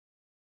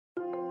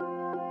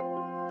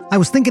I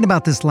was thinking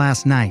about this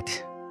last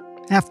night.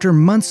 After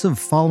months of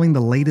following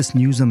the latest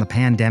news on the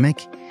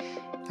pandemic,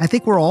 I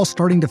think we're all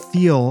starting to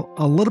feel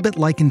a little bit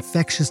like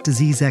infectious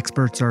disease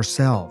experts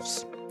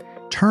ourselves.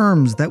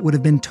 Terms that would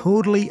have been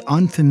totally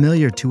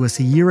unfamiliar to us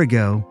a year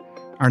ago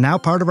are now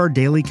part of our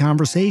daily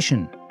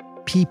conversation.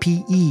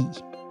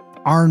 PPE,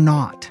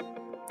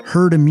 R0,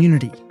 herd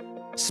immunity,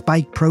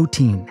 spike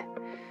protein.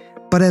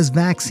 But as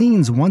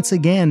vaccines once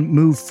again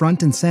move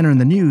front and center in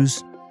the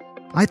news,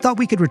 I thought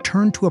we could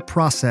return to a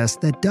process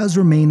that does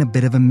remain a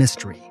bit of a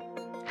mystery.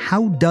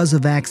 How does a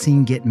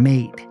vaccine get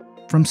made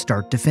from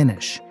start to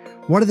finish?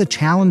 What are the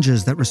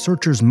challenges that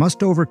researchers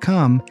must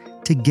overcome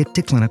to get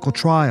to clinical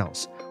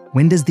trials?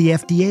 When does the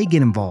FDA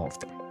get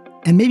involved?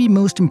 And maybe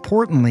most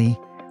importantly,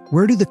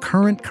 where do the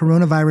current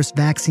coronavirus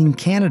vaccine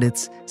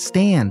candidates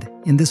stand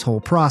in this whole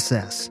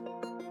process?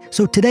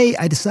 So today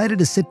I decided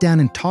to sit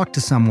down and talk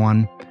to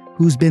someone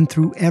who's been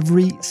through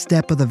every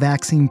step of the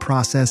vaccine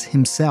process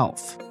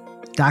himself.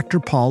 Dr.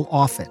 Paul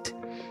Offit.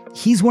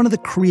 He's one of the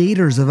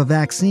creators of a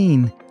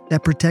vaccine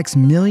that protects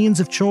millions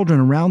of children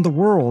around the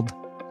world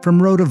from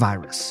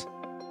rotavirus.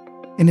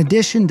 In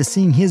addition to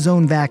seeing his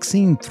own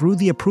vaccine through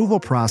the approval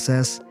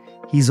process,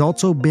 he's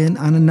also been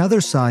on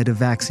another side of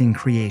vaccine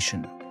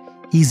creation.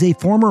 He's a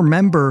former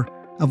member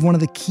of one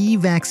of the key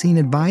vaccine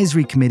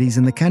advisory committees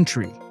in the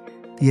country,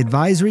 the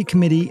Advisory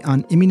Committee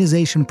on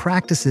Immunization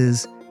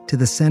Practices to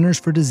the Centers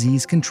for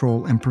Disease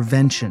Control and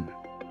Prevention.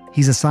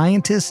 He's a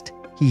scientist.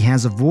 He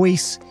has a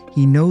voice.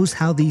 He knows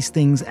how these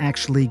things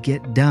actually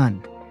get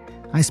done.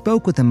 I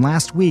spoke with him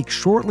last week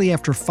shortly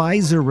after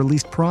Pfizer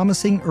released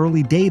promising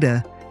early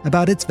data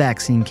about its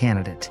vaccine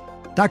candidate.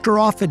 Dr.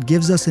 Offit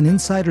gives us an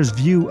insider's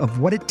view of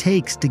what it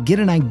takes to get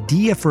an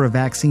idea for a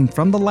vaccine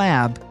from the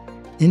lab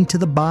into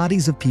the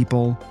bodies of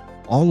people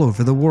all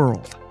over the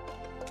world.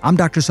 I'm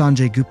Dr.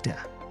 Sanjay Gupta,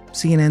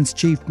 CNN's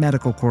Chief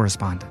Medical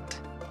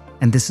Correspondent.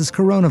 And this is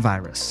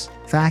Coronavirus,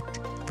 Fact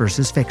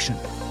versus Fiction.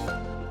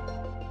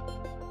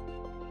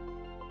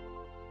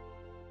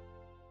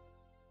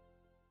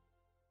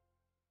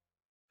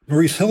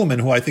 Maurice Hilleman,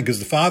 who I think is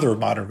the father of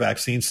modern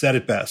vaccines, said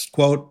it best,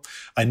 quote,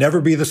 "I never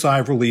breathe a sigh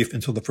of relief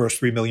until the first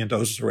 3 million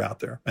doses are out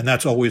there." And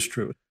that's always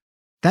true.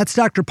 That's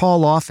Dr.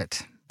 Paul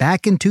Offit.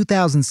 Back in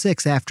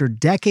 2006, after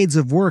decades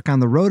of work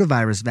on the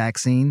rotavirus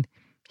vaccine,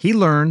 he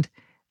learned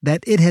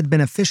that it had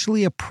been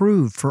officially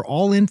approved for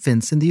all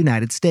infants in the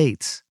United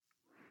States.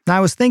 Now, I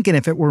was thinking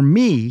if it were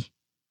me,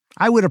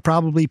 I would have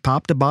probably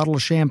popped a bottle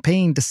of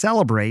champagne to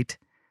celebrate,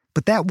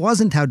 but that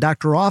wasn't how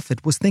Dr.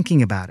 Offit was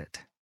thinking about it.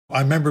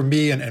 I remember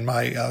me and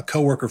my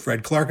coworker,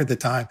 Fred Clark at the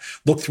time,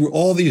 looked through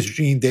all these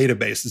gene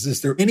databases.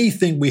 Is there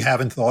anything we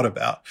haven't thought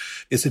about?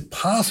 Is it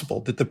possible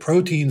that the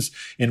proteins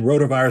in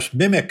rotavirus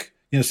mimic,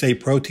 say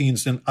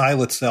proteins in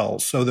islet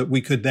cells so that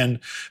we could then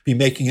be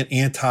making an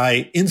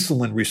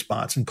anti-insulin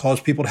response and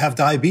cause people to have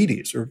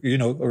diabetes or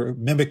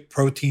mimic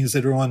proteins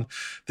that are on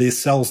the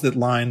cells that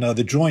line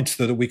the joints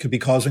so that we could be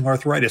causing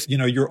arthritis.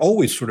 You're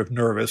always sort of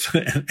nervous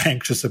and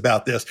anxious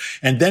about this.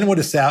 And then when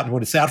it's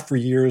out for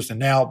years and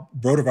now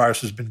rotavirus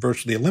has been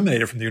virtually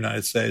eliminated from the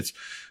United States,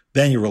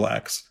 then you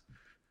relax.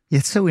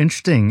 It's so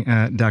interesting,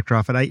 Dr.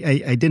 Offit.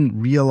 I didn't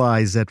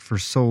realize that for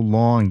so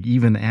long,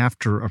 even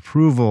after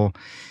approval,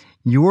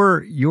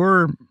 You're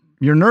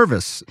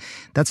nervous.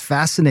 That's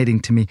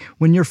fascinating to me.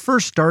 When you're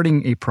first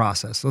starting a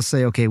process, let's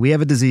say, okay, we have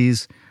a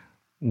disease.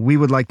 We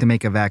would like to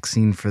make a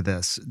vaccine for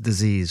this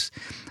disease.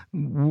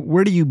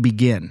 Where do you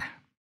begin?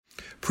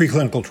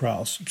 Preclinical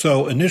trials.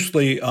 So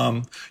initially,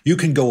 you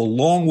can go a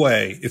long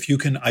way if you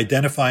can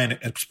identify an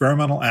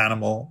experimental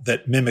animal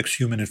that mimics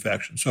human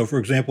infection. So, for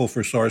example,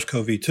 for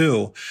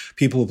SARS-CoV-2,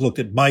 people have looked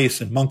at mice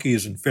and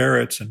monkeys and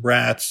ferrets and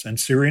rats and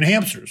Syrian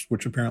hamsters,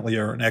 which apparently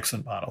are an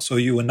excellent model. So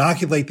you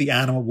inoculate the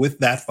animal with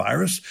that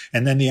virus,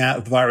 and then the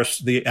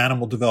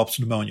animal develops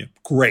pneumonia.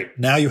 Great.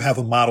 Now you have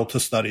a model to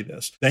study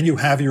this. Then you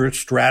have your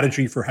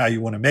strategy for how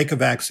you want to make a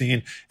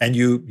vaccine, and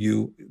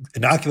you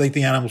inoculate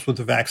the animals with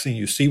the vaccine.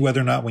 You see whether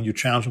or not when you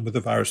challenge them with the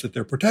virus that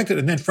they're protected.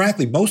 And then,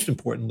 frankly, most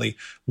importantly,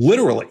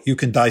 literally, you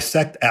can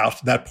dissect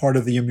out that part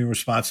of the immune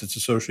response that's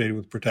associated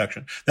with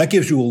protection. That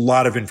gives you a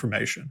lot of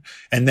information.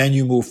 And then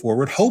you move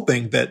forward,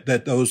 hoping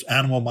that those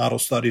animal model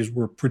studies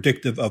were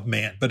predictive of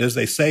man. But as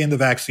they say in the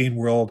vaccine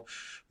world,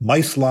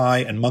 mice lie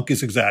and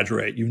monkeys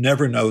exaggerate. You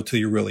never know till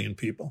you're really in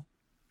people.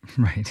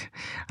 Right.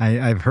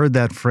 I've heard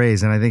that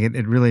phrase, and I think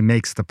it really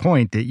makes the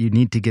point that you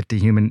need to get to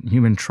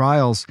human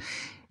trials.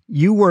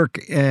 You work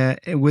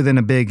within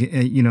a big,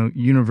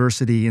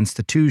 university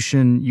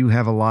institution. You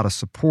have a lot of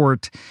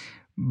support,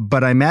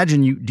 but I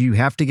imagine do you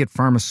have to get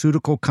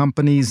pharmaceutical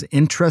companies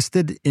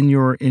interested in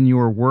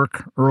your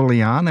work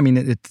early on? I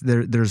mean,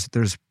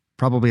 there's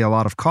probably a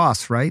lot of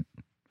costs, right?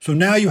 So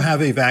now you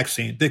have a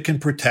vaccine that can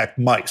protect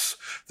mice.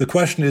 The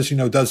question is,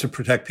 does it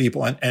protect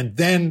people? And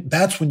then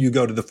that's when you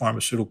go to the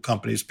pharmaceutical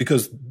companies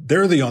because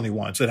they're the only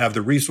ones that have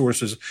the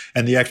resources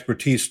and the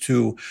expertise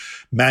to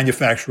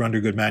manufacture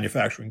under good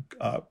manufacturing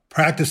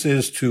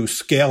practices, to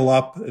scale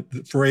up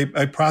for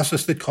a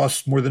process that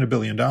costs more than $1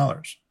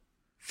 billion.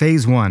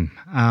 Phase one.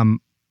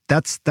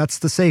 that's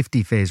the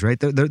safety phase,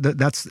 right?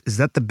 Is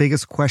that the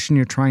biggest question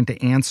you're trying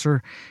to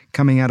answer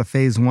coming out of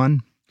phase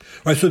 1?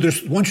 Right. So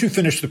once you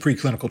finish the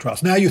preclinical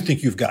trials, now you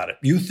think you've got it.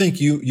 You think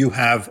you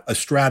have a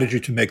strategy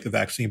to make the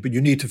vaccine, but you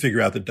need to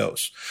figure out the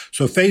dose.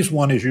 So phase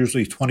 1 is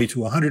usually 20 to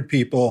 100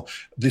 people,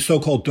 the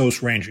so-called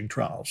dose ranging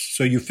trials.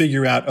 So you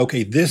figure out,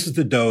 okay, this is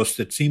the dose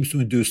that seems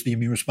to induce the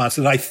immune response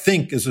that I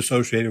think is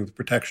associated with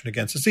protection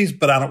against disease,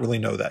 but I don't really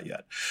know that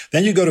yet.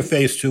 Then you go to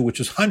phase 2,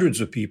 which is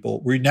hundreds of people,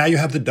 where now you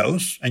have the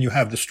dose and you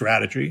have the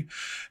strategy,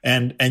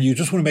 and you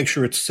just want to make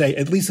sure it's safe.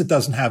 At least it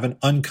doesn't have an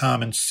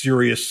uncommon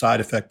serious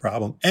side effect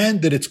problem,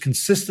 and that it's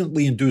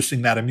consistently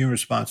inducing that immune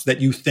response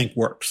that you think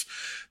works.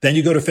 Then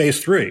you go to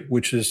phase 3,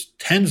 which is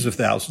tens of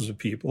thousands of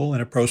people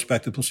in a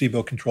prospective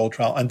placebo-controlled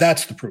trial. And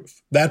that's the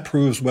proof. That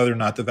proves whether or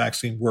not the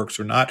vaccine works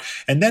or not.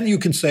 And then you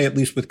can say, at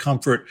least with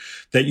comfort,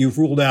 that you've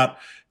ruled out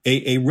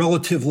a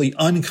relatively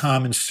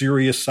uncommon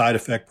serious side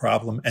effect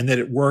problem and that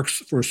it works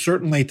for a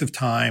certain length of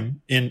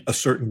time in a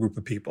certain group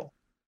of people.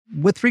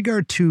 With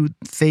regard to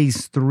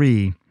phase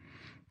 3,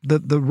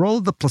 the role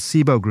of the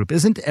placebo group,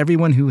 isn't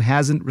everyone who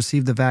hasn't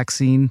received the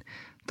vaccine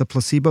the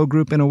placebo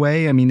group in a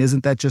way? I mean,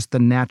 isn't that just the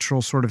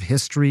natural sort of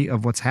history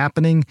of what's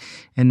happening?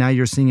 And now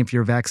you're seeing if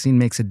your vaccine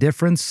makes a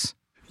difference?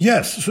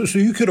 Yes. So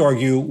you could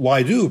argue,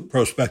 why do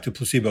prospective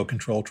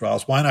placebo-controlled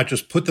trials? Why not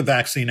just put the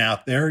vaccine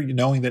out there,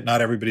 knowing that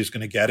not everybody's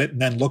going to get it,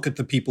 and then look at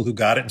the people who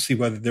got it and see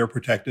whether they're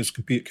protected as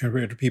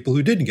compared to people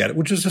who didn't get it,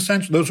 which is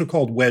essentially, those are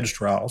called wedge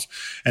trials.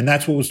 And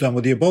that's what was done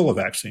with the Ebola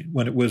vaccine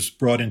when it was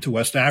brought into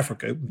West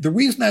Africa. The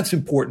reason that's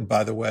important,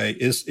 by the way,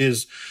 is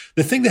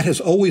the thing that has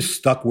always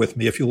stuck with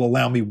me, if you'll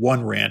allow me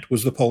one rant,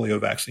 was the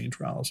polio vaccine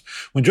trials.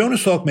 When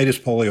Jonas Salk made his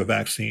polio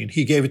vaccine,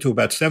 he gave it to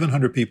about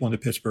 700 people in the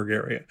Pittsburgh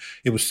area.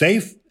 It was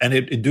safe, and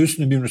it induced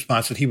an immune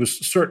response that he was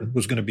certain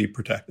was going to be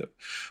protective.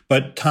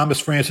 But Thomas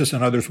Francis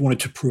and others wanted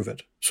to prove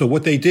it. So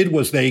what they did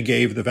was they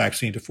gave the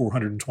vaccine to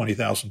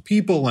 420,000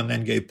 people and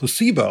then gave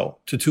placebo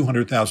to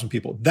 200,000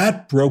 people.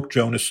 That broke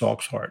Jonas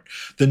Salk's heart.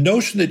 The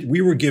notion that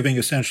we were giving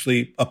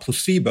essentially a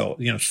placebo,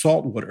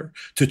 salt water,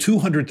 to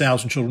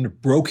 200,000 children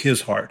broke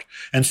his heart.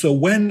 And so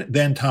when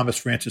then Thomas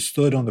Francis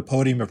stood on the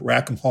podium of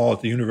Rackham Hall at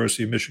the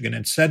University of Michigan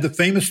and said the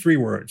famous 3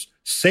 words,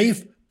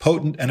 safe,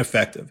 potent, and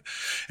effective.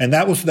 And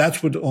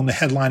that's what on the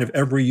headline of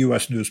every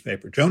U.S.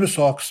 newspaper. Jonas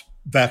Salk's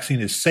vaccine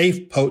is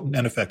safe, potent,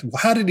 and effective.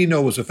 Well, how did he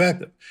know it was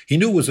effective? He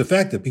knew it was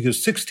effective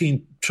because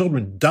 16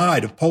 children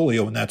died of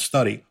polio in that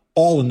study,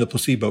 all in the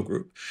placebo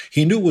group.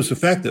 He knew it was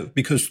effective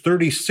because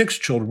 36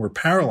 children were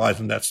paralyzed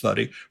in that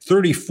study,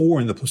 34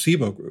 in the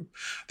placebo group.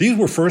 These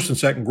were first and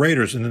second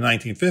graders in the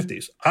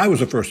 1950s. I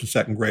was a first and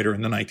second grader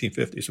in the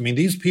 1950s. I mean,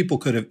 these people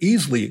could have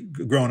easily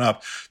grown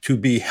up to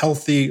be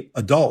healthy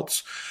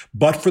adults,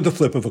 but for the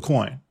flip of a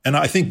coin. And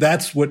I think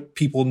that's what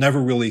people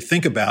never really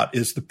think about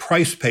is the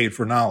price paid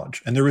for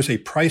knowledge. And there is a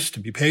price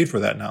to be paid for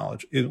that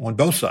knowledge on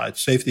both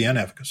sides, safety and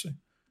efficacy.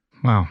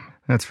 Wow,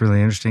 that's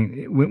really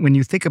interesting. When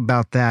you think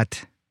about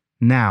that,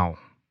 now,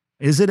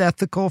 is it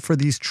ethical for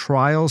these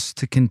trials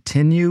to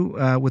continue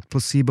with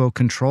placebo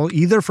control,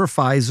 either for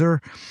Pfizer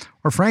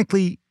or,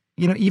 frankly,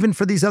 even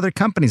for these other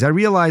companies? I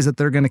realize that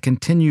they're going to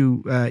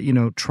continue,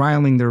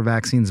 trialing their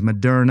vaccines,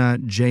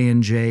 Moderna,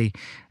 J&J,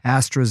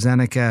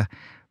 AstraZeneca.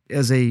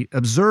 As a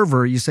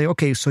observer, you say,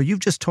 okay, so you've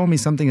just told me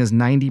something is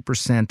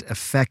 90%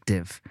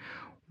 effective.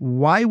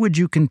 Why would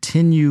you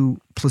continue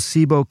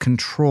placebo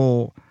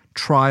control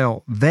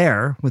trial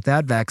there with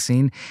that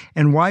vaccine?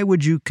 And why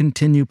would you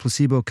continue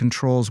placebo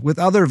controls with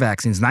other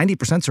vaccines?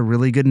 90% is a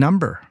really good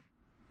number.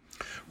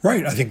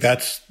 Right. I think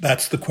that's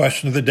the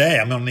question of the day.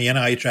 I'm on the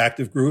NIH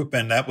active group,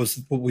 and that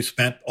was what we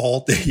spent all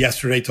day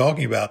yesterday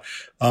talking about.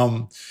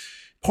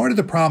 Part of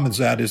the problem is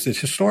that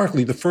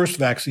historically the first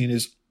vaccine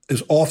is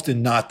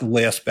often not the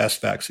last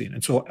best vaccine.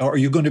 And so are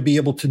you going to be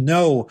able to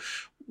know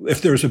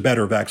if there's a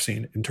better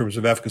vaccine in terms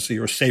of efficacy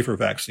or a safer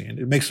vaccine?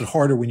 It makes it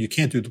harder when you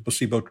can't do the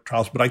placebo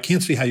trials, but I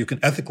can't see how you can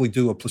ethically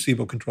do a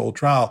placebo-controlled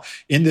trial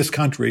in this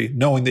country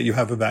knowing that you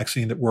have a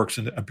vaccine that works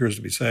and appears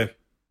to be safe.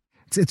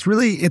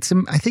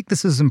 I think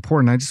this is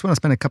important. I just want to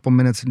spend a couple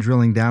minutes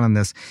drilling down on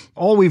this.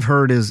 All we've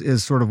heard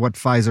is sort of what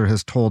Pfizer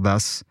has told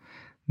us,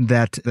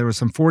 that there were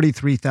some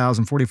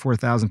 44,000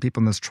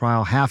 people in this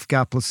trial. Half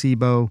got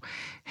placebo,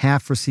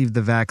 half received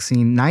the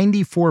vaccine.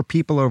 94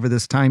 people over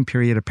this time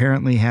period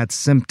apparently had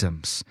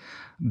symptoms.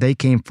 They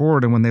came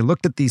forward, and when they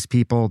looked at these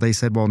people, they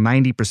said, well,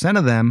 90%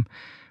 of them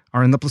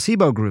are in the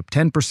placebo group,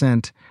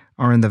 10%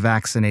 are in the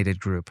vaccinated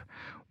group.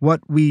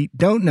 What we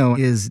don't know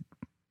is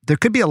there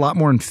could be a lot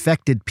more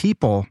infected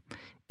people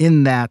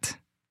in that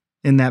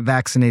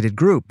vaccinated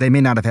group. They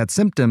may not have had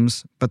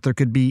symptoms, but there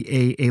could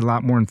be a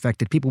lot more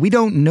infected people. We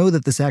don't know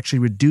that this actually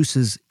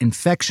reduces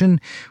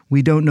infection.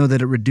 We don't know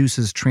that it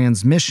reduces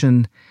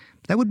transmission.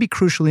 That would be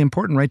crucially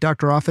important, right,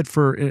 Dr.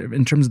 Offit,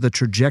 in terms of the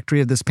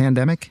trajectory of this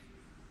pandemic?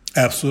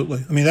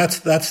 Absolutely. I mean, that's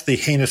the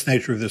heinous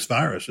nature of this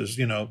virus is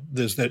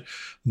that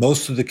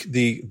most of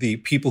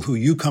the people who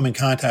you come in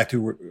contact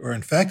who are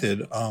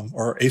infected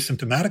are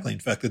asymptomatically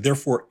infected.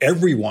 Therefore,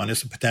 everyone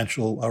is a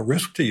potential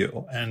risk to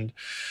you. And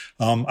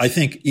I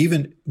think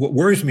even what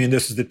worries me in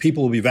this is that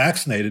people will be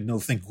vaccinated and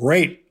they'll think,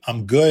 great,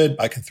 I'm good.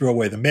 I can throw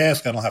away the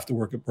mask. I don't have to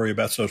worry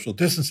about social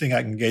distancing.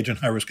 I can engage in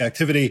high-risk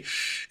activity,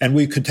 and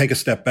we could take a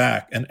step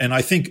back. And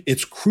I think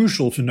it's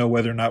crucial to know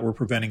whether or not we're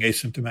preventing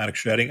asymptomatic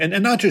shedding,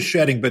 and not just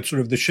shedding, but sort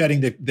of the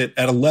shedding that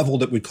at a level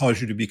that would cause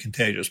you to be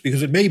contagious.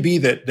 Because it may be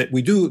that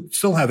we do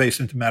still have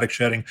asymptomatic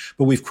shedding,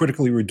 but we've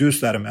critically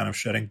reduced that amount of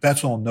shedding.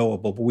 That's all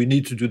knowable, but we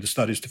need to do the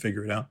studies to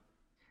figure it out.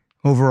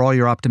 Overall,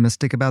 you're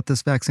optimistic about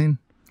this vaccine?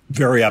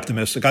 Very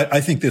optimistic.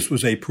 I think this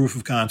was a proof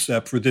of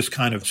concept for this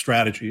kind of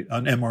strategy,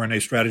 an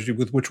mRNA strategy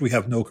with which we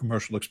have no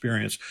commercial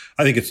experience.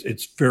 I think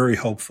it's very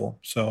hopeful.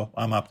 So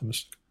I'm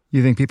optimistic.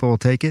 You think people will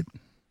take it?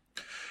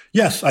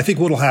 Yes, I think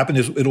what will happen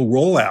is it'll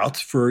roll out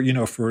for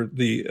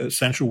the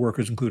essential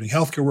workers, including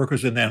healthcare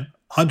workers, and then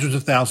hundreds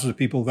of thousands of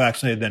people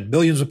vaccinated, then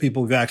millions of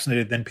people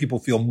vaccinated, then people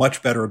feel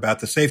much better about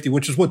the safety,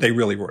 which is what they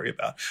really worry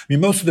about. I mean,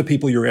 most of the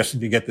people you're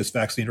asking to get this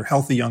vaccine are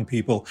healthy young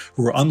people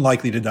who are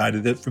unlikely to die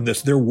from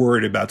this. They're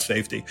worried about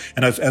safety.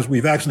 And as we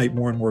vaccinate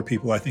more and more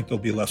people, I think they'll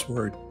be less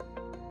worried.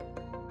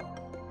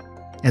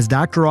 As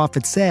Dr.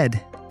 Offit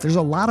said, there's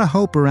a lot of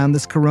hope around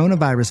this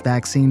coronavirus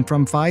vaccine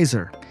from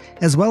Pfizer,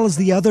 as well as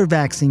the other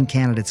vaccine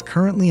candidates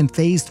currently in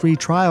phase 3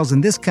 trials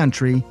in this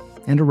country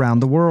and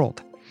around the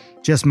world.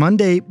 Just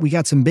Monday, we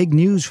got some big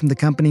news from the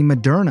company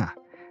Moderna.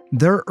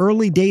 Their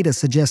early data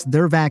suggests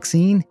their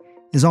vaccine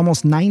is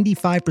almost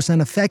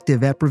 95%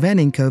 effective at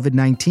preventing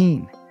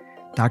COVID-19.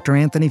 Dr.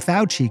 Anthony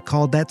Fauci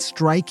called that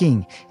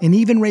striking and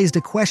even raised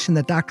a question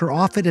that Dr.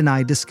 Offit and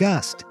I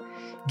discussed.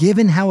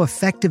 Given how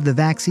effective the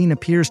vaccine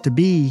appears to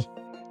be,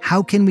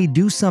 how can we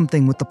do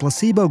something with the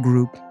placebo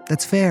group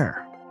that's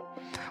fair?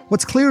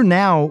 What's clear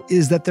now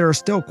is that there are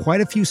still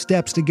quite a few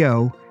steps to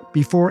go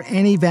before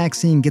any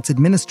vaccine gets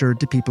administered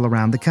to people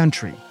around the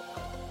country.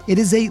 It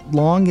is a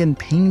long and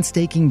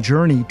painstaking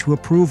journey to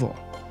approval.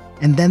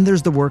 And then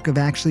there's the work of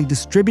actually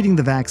distributing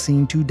the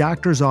vaccine to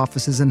doctors'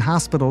 offices and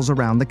hospitals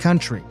around the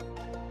country.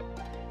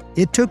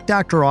 It took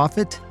Dr.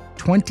 Offit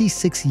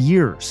 26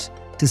 years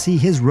to see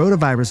his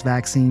rotavirus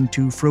vaccine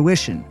to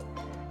fruition.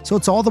 So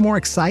it's all the more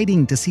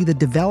exciting to see the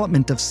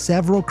development of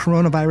several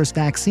coronavirus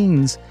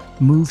vaccines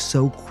move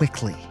so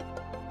quickly.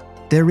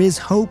 There is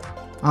hope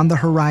on the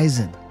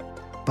horizon,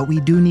 but we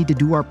do need to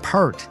do our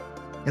part,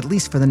 at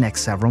least for the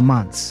next several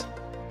months.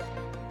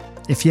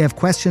 If you have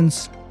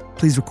questions,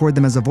 please record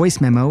them as a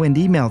voice memo and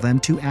email them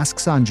to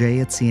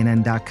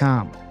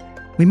asksanjay@cnn.com.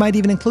 We might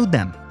even include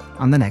them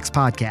on the next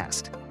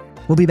podcast.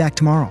 We'll be back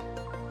tomorrow.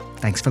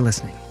 Thanks for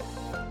listening.